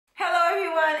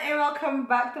welcome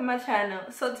back to my channel.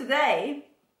 So today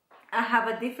I have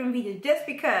a different video just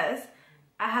because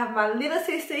I have my little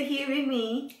sister here with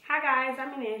me. Hi guys,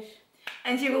 I'm Anish.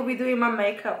 And she will be doing my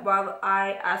makeup while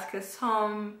I ask her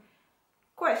some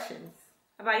questions.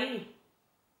 About you?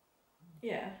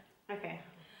 Yeah. Okay.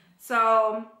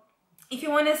 So if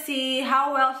you want to see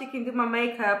how well she can do my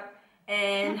makeup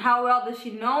and how well does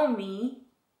she know me,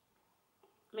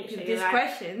 Make sure these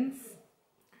questions,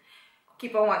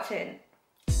 keep on watching.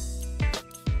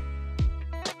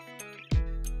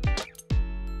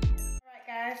 Alright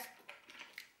guys.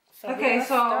 So Okay,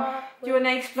 so do you want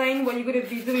to explain what you're going to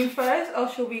be doing first, or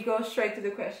should we go straight to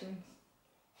the questions?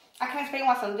 I can explain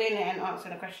what I'm doing and answer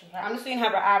the questions. Right? I'm just doing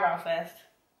her eyebrow first.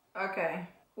 Okay.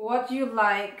 What do you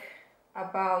like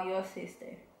about your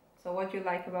sister? So what do you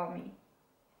like about me?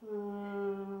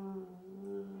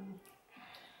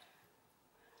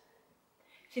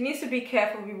 She needs to be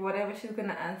careful with whatever she's going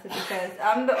to answer because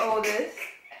I'm the oldest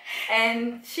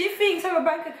and she thinks I'm a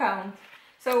bank account.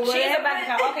 So she's a bank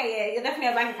account. Okay, yeah, you're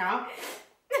definitely a bank account.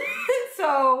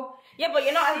 So yeah, but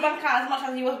you're not a bank account as much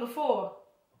as you was before.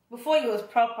 Before you was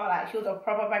proper, like she was a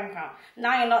proper bank account.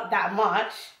 Now you're not that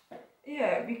much.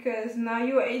 Yeah, because now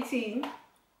you're 18.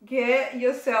 Get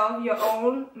yourself your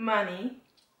own money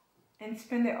and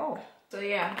spend it all. So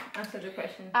yeah, answer the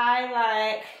question. I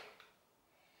like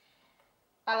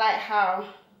how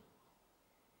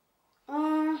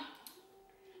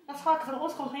that's hard because I'm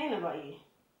always complaining about you.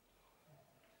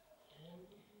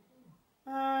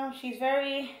 She's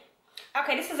very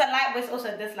okay. This is a like, but it's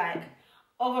also a dislike.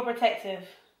 Overprotective.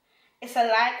 It's a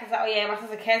like because oh yeah, my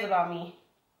sister cares about me.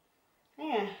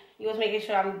 Yeah, you was making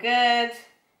sure I'm good.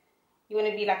 You want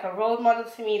to be like a role model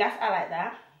to me. I like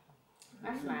that.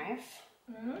 That's nice.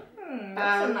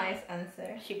 That's a nice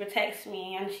answer. She protects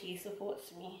me and she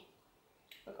supports me,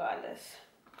 regardless.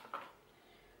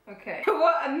 Okay.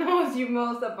 What annoys you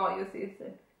most about your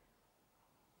sister?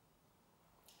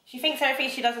 She thinks everything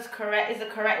she does is the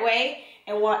correct way,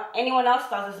 and what anyone else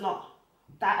does is not.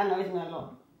 That annoys me a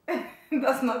lot.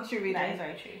 That's not true either. That is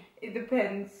very true. It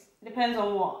depends. Depends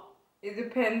on what? It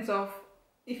depends of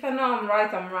if I know I'm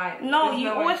right, I'm right. No, you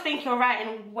always think you're right,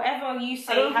 and whatever you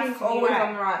say I don't has think to be always right.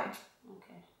 I'm right.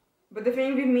 Okay. But the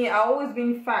thing with me, I always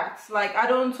been facts. Like I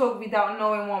don't talk without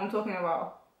knowing what I'm talking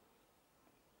about.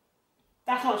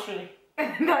 That's not true.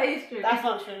 That is true. That's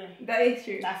not true. That is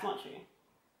true. That's not true.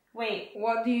 Wait.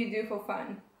 What do you do for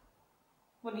fun?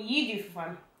 What do you do for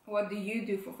fun? What do you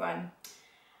do for fun?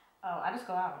 Oh, I just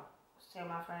go out, stay with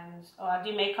my friends. Oh, I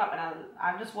do makeup and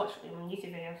I just watch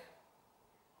YouTube videos.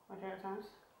 Majority of times.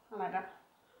 I like that.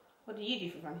 What do you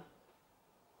do for fun?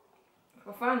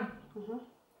 For fun?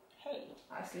 Hey.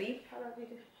 I sleep. How do I do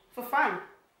this? For fun?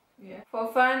 Yeah.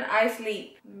 For fun, I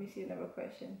sleep. Let me see another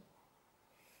question.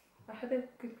 I had a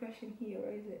good question here.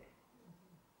 Where is it?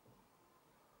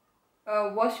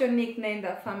 What's your nickname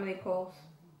that family calls?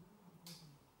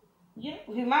 Yeah.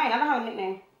 Who mine? I don't have a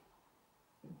nickname.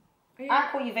 Oh, yeah.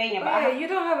 I call you Vania, but yeah, you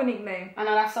don't have a nickname. I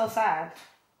know, that's so sad.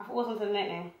 I always wanted a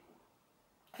nickname.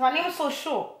 Cause my name is so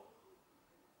short.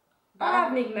 I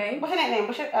have a nickname. What's your nickname?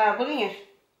 What's your English?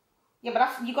 Yeah, but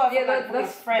that's you got. Yeah,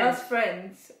 that's friends. That's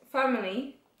friends.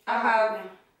 Family. I have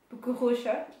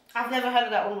Bukurusha. I've never heard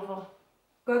of that one before.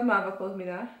 Godmother calls me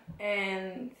that,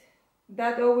 and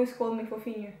Dad always called me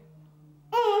Fofinha.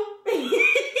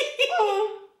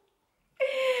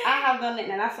 I have no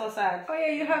nickname. That's so sad. Oh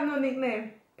yeah, you have no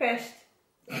nickname. Pest.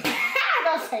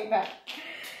 Don't say that.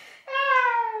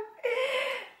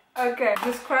 Okay,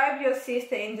 describe your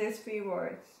sister in just 3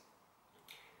 words.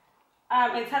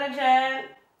 Intelligent,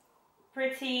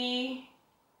 pretty,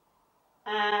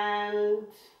 and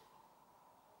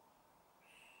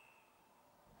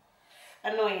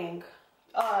annoying.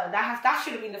 Oh, that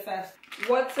should have been the first.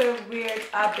 What's a weird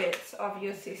habit of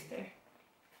your sister?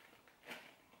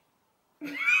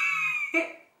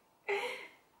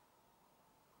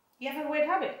 You have a weird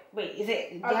habit. Wait, is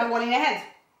it? Do you have one in your head?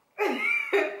 Do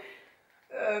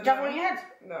you have one in your head?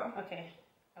 No. Okay.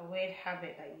 A weird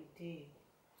habit that you do.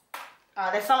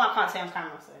 There's some I can't say on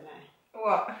camera, so no.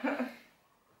 What?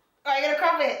 Oh, you're gonna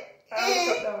crop it? I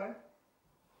got that one.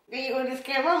 You want to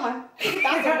scare mama? That's a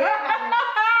weird habit.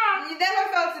 You never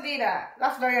failed to do that.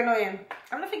 That's very annoying.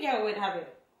 I don't think you have a weird habit.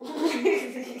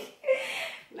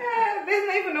 Nah, there's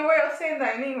not even a way of saying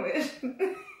that in English.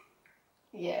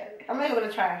 Yeah, I'm not even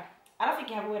gonna try. I don't think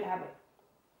you have a weird habit.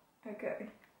 Okay.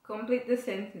 Complete the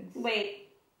sentence. Wait.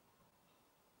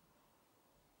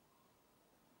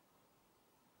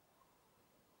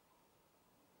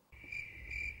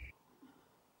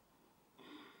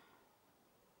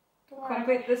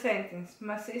 Complete the sentence.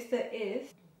 My sister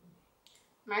is.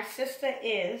 My sister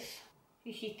is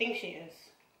who she thinks she is.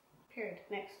 Period.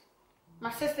 Next.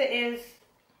 My sister is...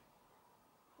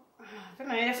 I don't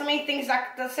know, there's so many things I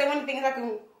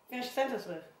can finish a sentence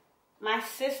with. My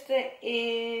sister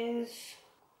is...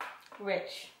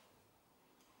 rich.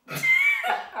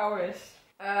 I wish.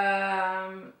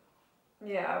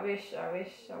 Yeah, I wish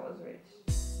I was rich.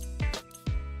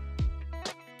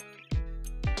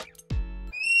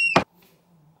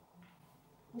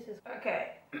 Okay.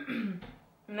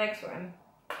 Next one.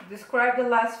 Describe the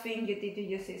last thing you did to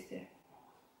your sister.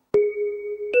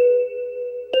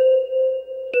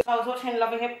 I was watching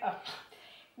Love and Hip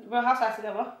Real Housewives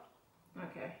together.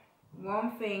 Okay.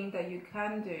 One thing that you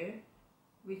can do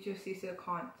which your sister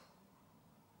can't.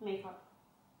 Makeup.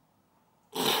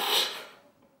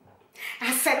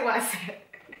 I said what I said.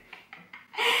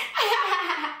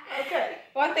 Okay.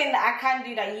 One thing that I can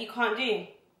do that you can't do.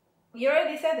 You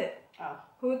already said it. Oh.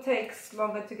 Who takes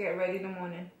longer to get ready in the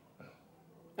morning?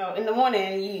 No, in the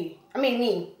morning you. I mean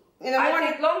me. In the morning.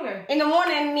 I take longer. In the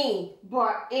morning me.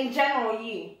 But in general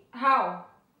you. How?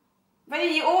 But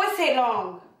you always take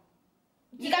long.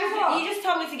 You just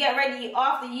told me to get ready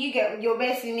after you're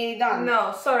basically nearly done.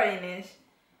 No, sorry Nish.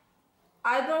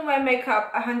 I don't wear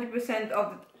makeup 100%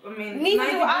 of the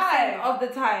 90% of the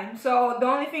time. So the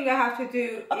only thing I have to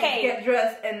do is get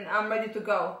dressed and I'm ready to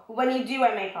go. When you do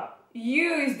wear makeup?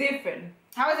 You is different.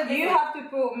 How is it different? You have to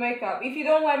put makeup. If you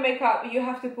don't wear makeup, you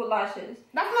have to put lashes.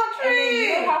 That's not true. And then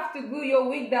you have to glue your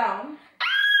wig down.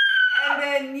 And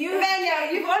then you've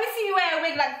only seen me wear a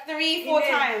wig like 3-4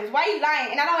 times. Why are you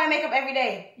lying? And I don't wear makeup every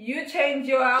day. You change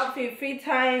your outfit 3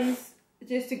 times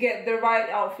just to get the right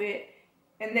outfit.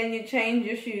 And then you change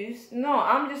your shoes. No,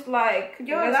 I'm just like,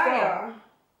 you're a liar.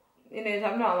 Inez,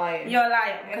 I'm not lying. You're a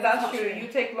liar. And that's true. You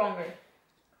take longer.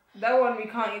 That one we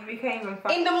can't even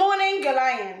find. In the morning, you're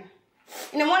lying.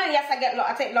 In the morning, yes,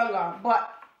 I take longer.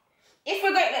 But if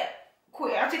we're going,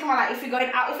 I'm taking my life. If we're going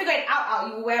out,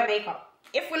 you will wear makeup.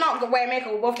 If we're not wearing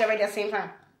makeup, we'll both get ready at the same time.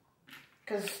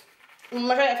 Because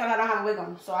majority of the time I don't have a wig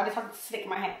on, so I just have to slick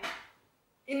my hair.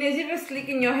 Inez, even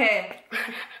slicking your hair.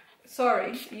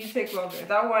 Sorry, you take longer.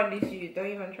 That one is you. Don't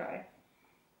even try.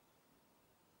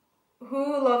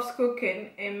 Who loves cooking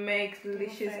and makes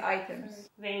delicious items?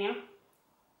 Vania.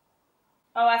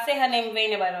 Oh, I say her name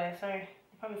Vania, by the way. Sorry.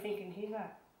 You're probably thinking, who's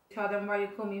that? Tell them why you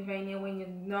call me Vania when you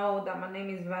know that my name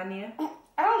is Vania.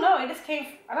 I don't know. It just came...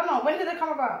 I don't know. When did it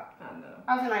come about? I don't know.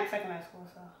 I was in like secondary school,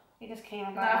 so... It just came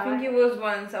about. No, I think it was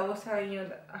once I was telling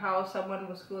you how someone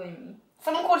was calling me.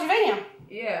 Someone called you Vania?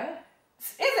 Yeah.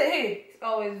 Is it who? It's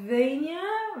always Vania,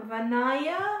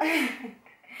 Vania.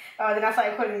 Oh, then I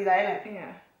started calling you that, innit?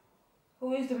 Yeah.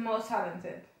 Who is the most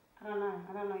talented? I don't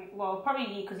know. Well,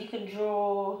 probably you, because you can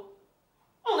draw.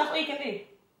 Oh, that's what you can do.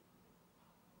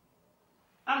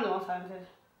 I'm the most talented.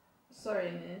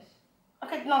 Sorry, Nish.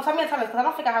 Okay, no, tell me your talents, because I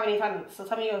don't think I have any talents, so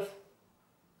tell me yours.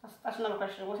 That's another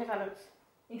question. What's your talents?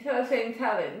 Instead of saying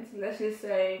talent, let's just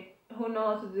say who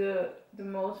knows to do the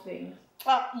most things.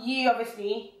 Well, you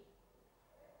obviously.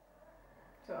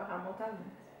 So I have more talent.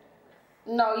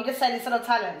 No, you just said instead of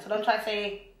talent, so don't try to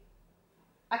say.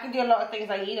 I can do a lot of things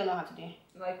that you don't know how to do.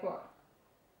 Like what?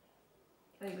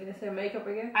 Are you gonna say makeup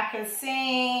again? I can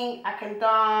sing, I can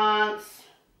dance.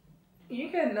 You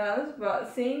can dance,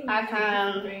 but sing. I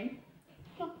can.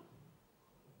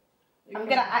 I'm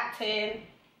good at acting.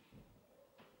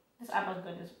 This eyebow's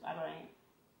good, this eyebrow ain't.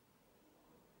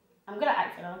 I'm good at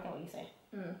acting, I don't care what you say.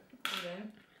 Okay.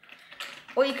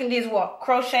 All you can do is what?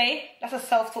 Crochet. That's a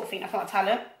self-taught thing, that's not a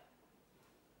talent.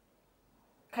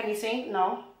 Can you sing?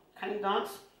 No. Can you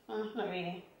dance? Not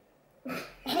really.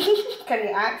 Can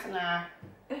you act? Nah.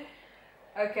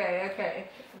 Okay.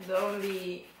 Don't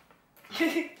be...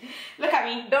 Look at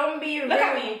me. Don't be rude. Look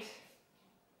at me.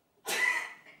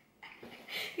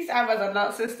 These eyebrows are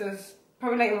not sisters.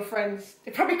 Probably not even friends.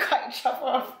 They probably cut each other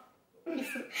off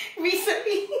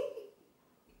recently.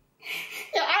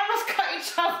 Your eyebrows cut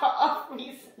each other off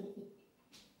recently.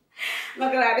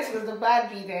 Look at that. This was the bad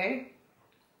B-day.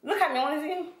 Look at me. I want to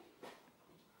see him.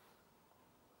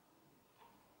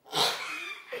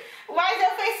 Why is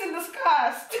your face in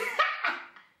disgust?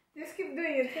 Just keep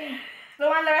doing your thing. Don't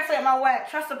want the rest of my work.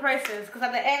 Trust the process. Because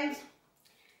at the end,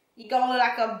 you're going to look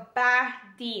like a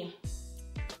baddie.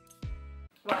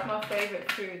 What's my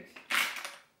favorite food?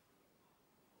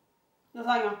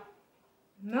 Lasagna.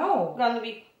 No. Go on the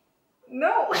beef.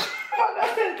 No.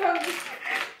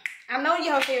 I know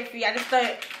you have a favorite food. I just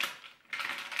don't.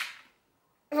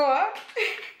 What?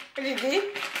 What did you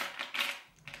do?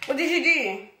 What did you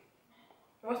do?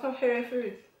 What's my favorite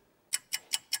food?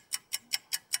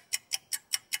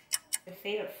 Your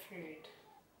favorite food?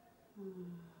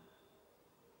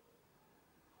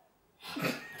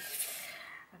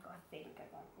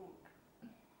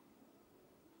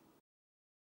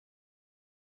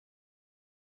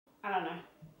 I don't know.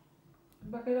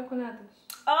 Bacalhau com natas.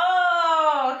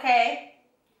 Oh, okay.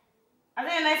 I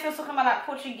didn't know if you were talking about like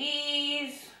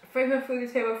Portuguese. Favorite food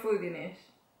is favorite food, Ines.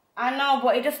 I know,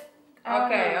 but it just...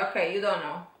 Okay, you don't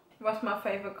know. What's my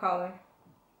favorite color?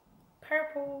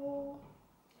 Purple.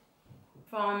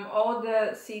 From all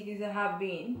the cities I have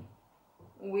been,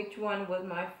 which one was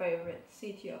my favorite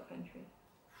city or country?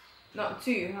 Not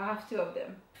two, I have two of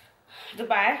them.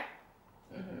 Dubai.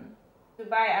 Mm-hmm.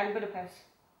 Dubai and Budapest.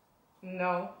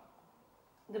 No.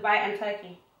 Dubai and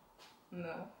Turkey.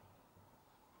 No.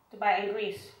 Dubai and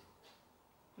Greece.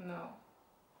 No.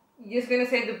 You're just gonna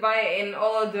say Dubai in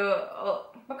all of the...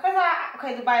 Because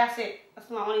okay, Dubai, that's it. That's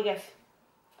my only guess.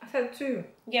 I said two.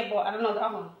 Yeah, but I don't know the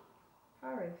other one.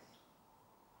 Paris.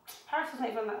 Paris is not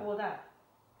even like all that.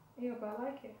 Yeah, but I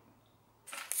like it.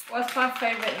 What's my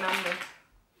favorite number?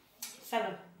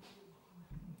 7.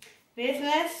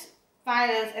 Business,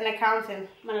 finance, and accounting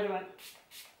management.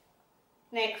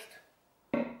 Next.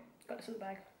 Got this in the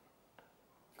bag.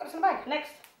 Got this in the bag.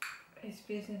 Next. It's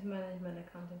business management,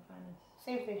 accounting, finance.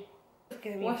 Same thing.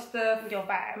 What's your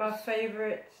bag? My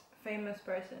favorite famous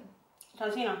person?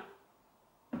 John Cena.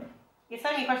 There's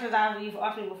so many questions that you've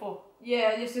asked me before.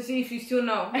 Yeah, just to see if you still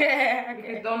know. Okay.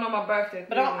 Because you don't know my birthday.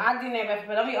 But I do know your birthday,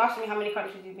 but don't be asking me how many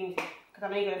countries you've been to. Because I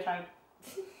know you're going to try.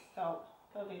 So,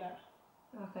 don't do that.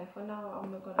 Okay, for now,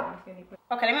 I'm not going to ask any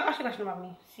questions. Okay, let me ask you a question about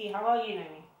me. See, how well you know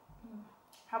me?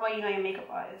 How about you know your makeup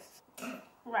artist?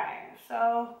 Right,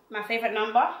 so, my favorite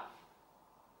number?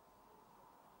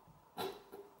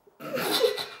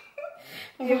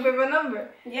 Your favorite number?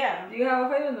 Yeah. Do you have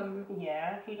a favorite number?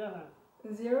 Yeah, who doesn't?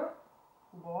 0?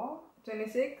 What?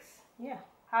 26? Yeah.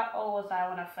 How old was I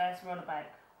when I first rode a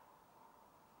bike?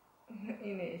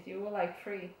 Ines, you were like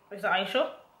 3. Are you sure?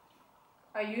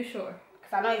 Are you sure?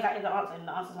 Because I know exactly the answer, and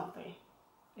the answer's not 3.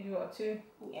 You got 2?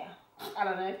 Yeah. I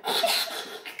don't know.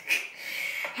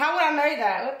 How would I know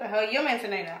that? What the hell? You're meant to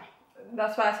know that.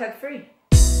 That's why I said 3.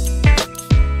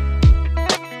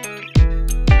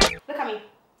 Look at me.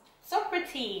 So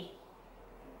pretty.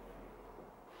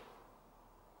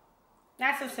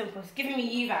 Nice and simple. It's giving me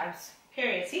you vibes.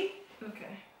 Period. See?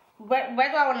 Okay. Where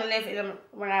do I want to live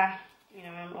when I'm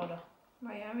older?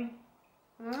 Miami.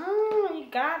 You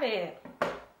got it.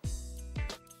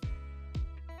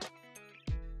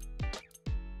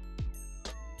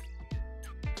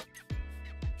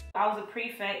 I was a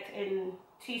prefect in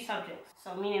 2 subjects.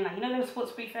 So meaning like, you know the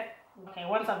sports prefect? Okay,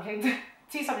 1 subject.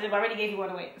 2 subjects, but I already gave you 1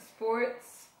 away.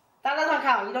 Sports. That doesn't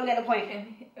count. You don't get the point.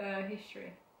 And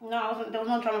history. No, there was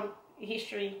no drama.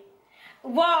 History.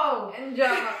 Whoa! And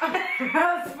drama.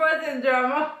 Sports and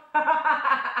drama.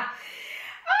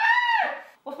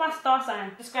 What's my star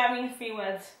sign? Describe me in 3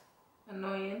 words.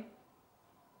 Annoying.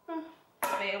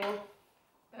 Debatable.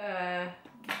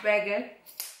 Beggar.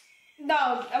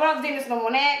 No, I'm not doing this no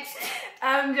more. Next.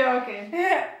 I'm joking.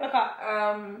 Look up.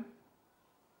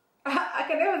 I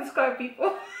can never describe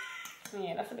people.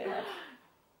 Yeah, that's a bit hard.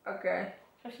 Okay.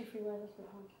 Especially 3 words, that's a bit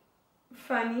hard.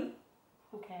 Funny.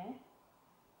 Okay.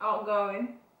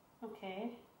 Outgoing.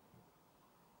 Okay.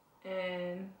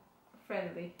 And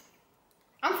friendly.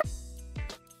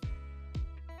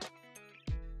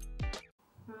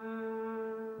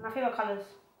 My favorite colors.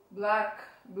 Black,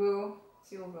 blue,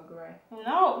 silver, grey.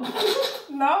 No.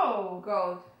 No.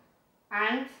 Gold.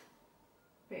 And?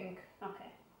 Pink.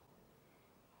 Okay.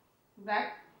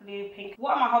 Black, blue, pink.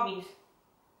 What are my hobbies?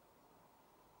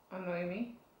 Annoy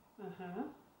me.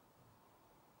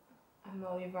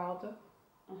 Annoy Valdo.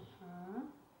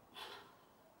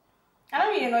 I don't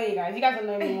really know you guys. You guys don't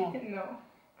know me more. No.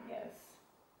 Yes.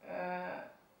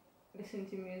 Listen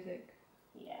to music.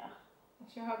 Yeah.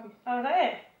 What's your hobby? Oh, is that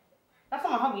it? That's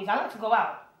not my hobbies. I like to go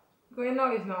out. Going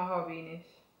out is not a hobby, Ines.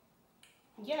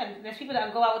 Yeah, there's people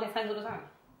that go out with their friends all the time.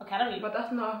 Okay, I don't need. But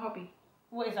that's not a hobby.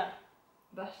 What is that?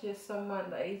 That's just someone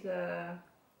that is a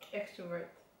extrovert.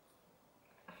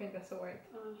 I think that's the word.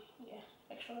 Yeah,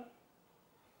 extrovert.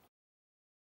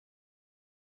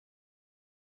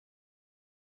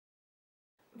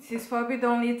 This is probably the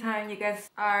only time you guys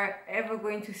are ever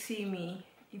going to see me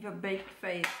with a baked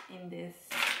face in this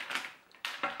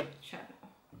channel.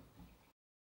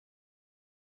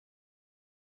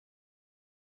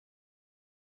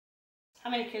 How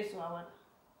many kids do I want?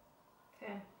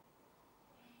 10.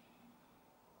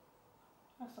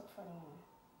 That's not funny.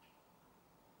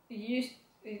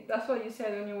 That's what you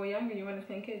said when you were younger, you wanted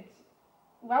 10 kids.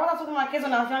 Why was I talking about kids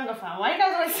when I was younger, fam? Why are you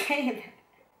guys always saying that?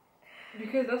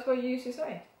 Because that's what you used to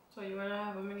say. So you want to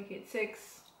have how many kids?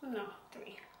 6? No,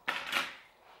 3.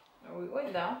 Oh, we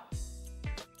went down.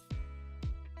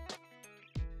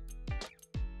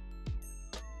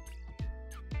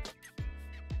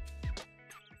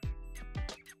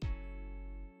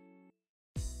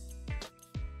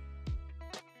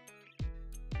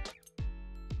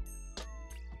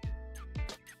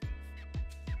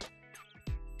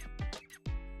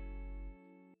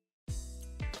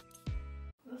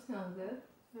 That smells good.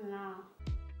 No.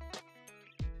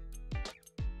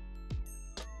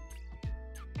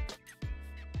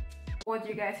 What do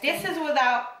you guys think? This is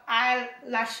without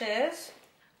eyelashes.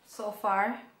 So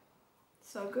far,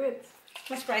 so good.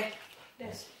 Let's spray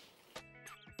this.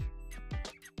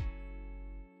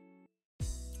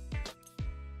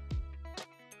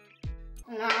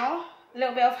 Now, a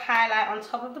little bit of highlight on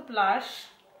top of the blush.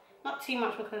 Not too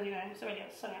much because, you know, it's already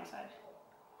sunny outside.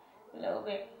 A little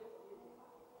bit.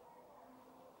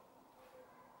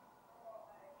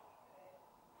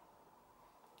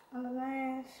 On the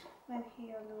nose, then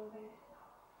here a little bit.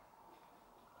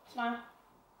 Smile.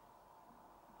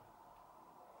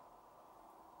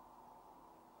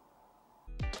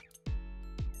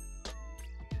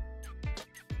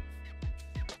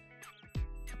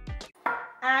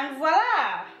 And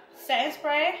voila! Setting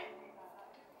spray.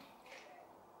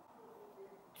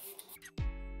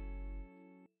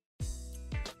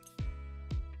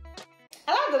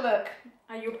 I like the look.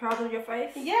 Are you proud of your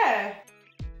face? Yeah.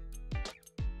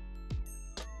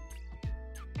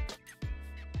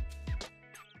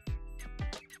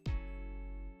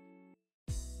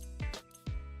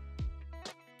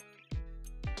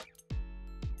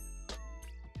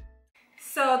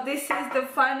 So this is the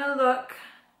final look.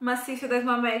 My sister does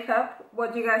my makeup.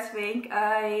 What do you guys think?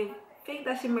 I think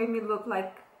that she made me look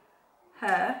like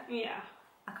her. Yeah.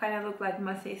 I kind of look like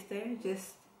my sister,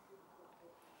 just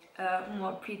a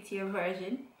more prettier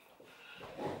version.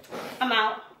 I'm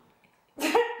out.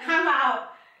 I'm out.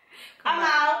 I'm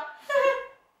out.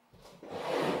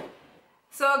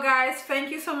 So guys,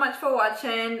 thank you so much for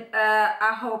watching.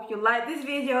 I hope you like this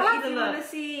video. If you want to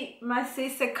see my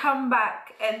sister come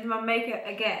back and do my makeup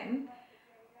again,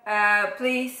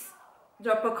 please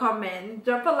drop a comment,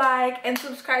 drop a like, and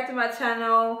subscribe to my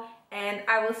channel, and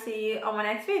I will see you on my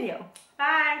next video.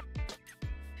 Bye.